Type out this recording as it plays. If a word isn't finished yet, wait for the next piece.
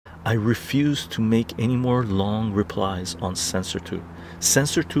I refuse to make any more long replies on CensorTube.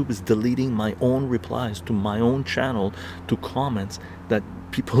 CensorTube is deleting my own replies to my own channel to comments that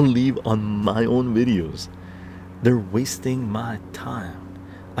people leave on my own videos. They're wasting my time.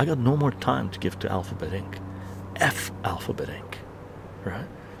 I got no more time to give to Alphabet Inc. F Alphabet Inc. Right?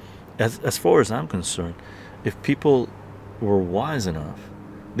 As far as I'm concerned, if people were wise enough,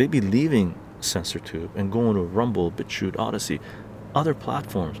 they'd be leaving CensorTube and going to Rumble, BitChute, Odyssey, other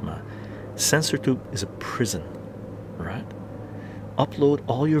platforms, man. CensorTube is a prison, right? Upload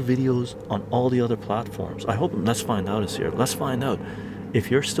all your videos on all the other platforms. I hope Let's Find Out is here. Let's find out. If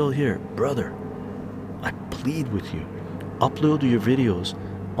you're still here, brother, I plead with you, upload your videos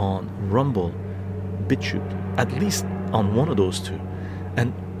on Rumble, BitChute, at least on one of those two,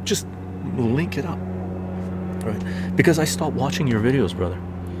 and just link it up, right? Because I stopped watching your videos, brother.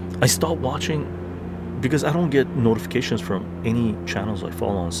 I stopped watching because I don't get notifications from any channels I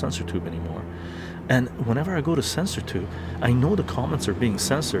follow on CensorTube anymore. And whenever I go to CensorTube, I know the comments are being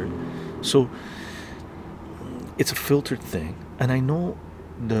censored, so it's a filtered thing, and I know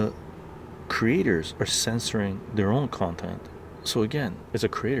the creators are censoring their own content. So again, it's a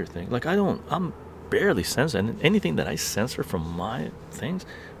creator thing. Like I'm barely censoring, and anything that I censor from my things,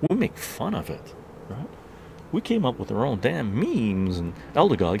 we make fun of it, right? We came up with our own damn memes, and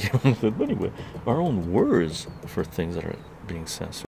Elder God came up with, anyway, our own words for things that are being censored.